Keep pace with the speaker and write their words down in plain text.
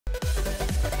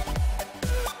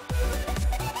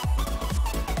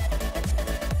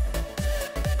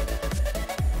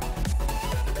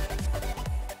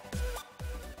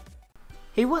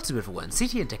Hey, what's up everyone,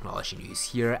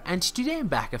 CTNtechnologynews here, and today I'm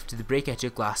back after the break I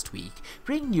took last week,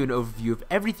 bringing you an overview of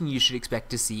everything you should expect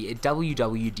to see at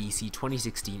WWDC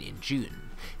 2016 in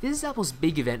June. This is Apple's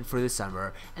big event for the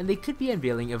summer, and they could be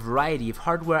unveiling a variety of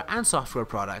hardware and software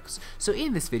products, so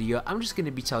in this video I'm just going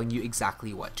to be telling you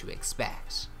exactly what to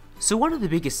expect. So one of the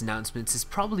biggest announcements is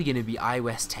probably going to be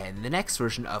iOS 10, the next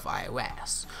version of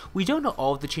iOS. We don't know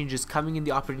all of the changes coming in the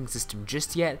operating system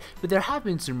just yet, but there have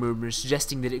been some rumors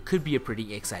suggesting that it could be a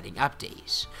pretty exciting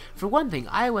update. For one thing,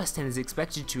 iOS 10 is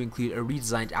expected to include a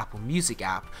redesigned Apple Music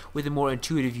app with a more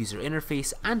intuitive user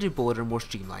interface and a bolder, more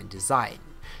streamlined design.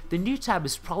 The new tab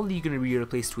is probably going to be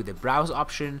replaced with a browse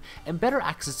option, and better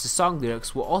access to song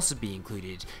lyrics will also be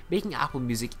included, making Apple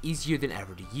Music easier than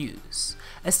ever to use.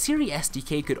 A Siri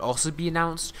SDK could also be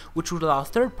announced, which would allow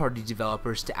third-party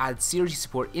developers to add Siri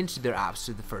support into their apps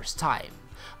for the first time.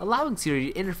 Allowing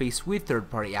Siri to interface with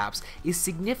third-party apps is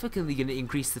significantly going to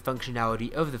increase the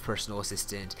functionality of the personal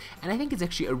assistant, and I think it's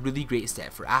actually a really great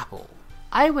step for Apple.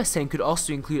 iOS 10 could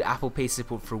also include Apple Pay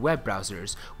support for web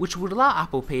browsers, which would allow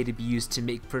Apple Pay to be used to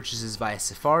make purchases via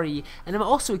Safari, and I'm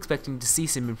also expecting to see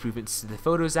some improvements to the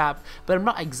Photos app, but I'm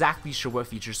not exactly sure what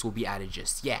features will be added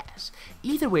just yet.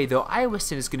 Either way though, iOS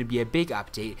 10 is going to be a big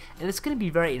update, and it's going to be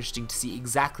very interesting to see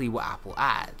exactly what Apple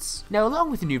adds. Now,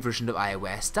 along with the new version of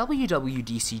iOS,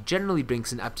 WWDC generally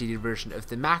brings an updated version of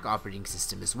the Mac operating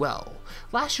system as well.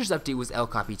 Last year's update was El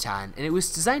Capitan, and it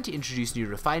was designed to introduce new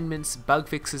refinements, bug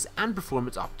fixes, and performance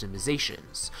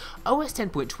optimizations. OS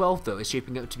 10.12 though is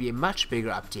shaping up to be a much bigger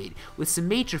update with some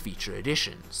major feature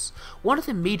additions. One of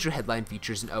the major headline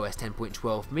features in OS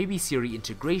 10.12 may be Siri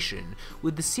integration,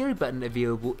 with the Siri button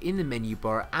available in the menu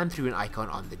bar and through an icon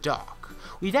on the dock.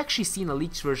 We've actually seen a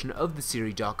leaked version of the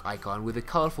Siri dock icon with a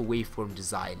colorful waveform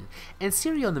design, and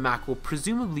Siri on the Mac will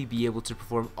presumably be able to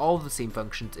perform all of the same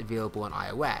functions available on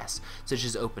iOS, such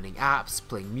as opening apps,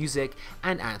 playing music,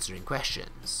 and answering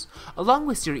questions. Along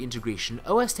with Siri integration,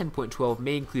 OS 10.12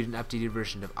 may include an updated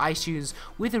version of iTunes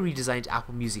with a redesigned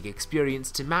Apple Music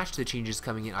experience to match the changes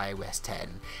coming in iOS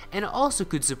 10, and it also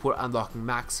could support unlocking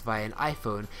Macs via an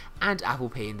iPhone and Apple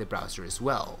Pay in the browser as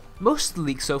well. Most of the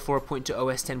leaks so far point to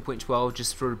OS 10.12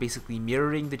 just for basically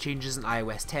mirroring the changes in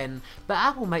iOS 10, but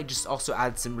Apple might just also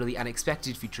add some really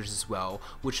unexpected features as well,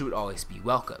 which would always be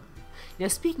welcome. Now,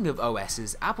 speaking of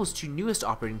OSs, Apple's two newest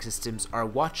operating systems are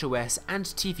watchOS and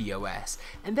tvOS,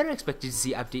 and they're expected to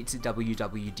see updates at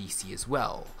WWDC as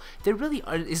well. There really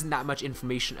isn't that much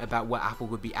information about what Apple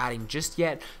would be adding just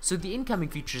yet, so the incoming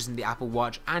features in the Apple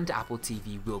Watch and Apple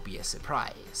TV will be a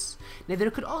surprise. Now,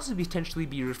 there could also potentially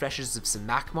be refreshes of some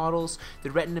Mac models.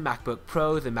 The Retina MacBook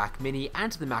Pro, the Mac Mini,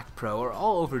 and the Mac Pro are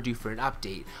all overdue for an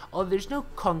update, although there's no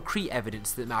concrete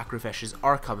evidence that Mac refreshes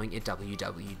are coming at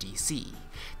WWDC.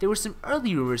 There were some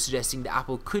early rumors suggesting that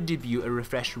Apple could debut a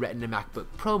refreshed Retina MacBook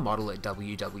Pro model at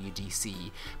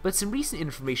WWDC, but some recent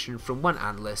information from one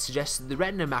analyst suggests that the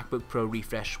Retina MacBook Pro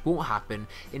refresh won't happen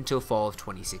until fall of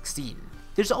 2016.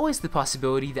 There's always the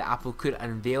possibility that Apple could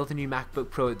unveil the new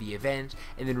MacBook Pro at the event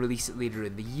and then release it later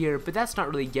in the year, but that's not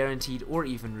really guaranteed or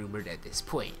even rumored at this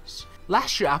point.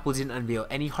 Last year, Apple didn't unveil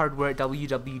any hardware at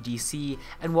WWDC,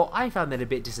 and while I found that a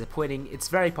bit disappointing, it's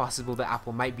very possible that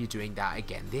Apple might be doing that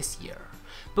again this year.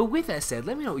 But with that said,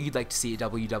 let me know what you'd like to see at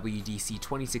WWDC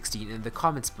 2016 in the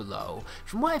comments below.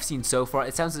 From what I've seen so far,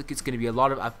 it sounds like it's going to be a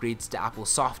lot of upgrades to Apple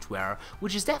software,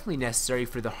 which is definitely necessary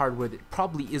for the hardware that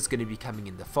probably is going to be coming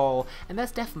in the fall, and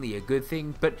that's definitely a good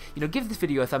thing. But give this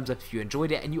video a thumbs up if you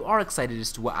enjoyed it and you are excited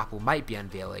as to what Apple might be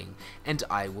unveiling, and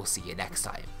I will see you next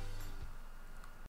time.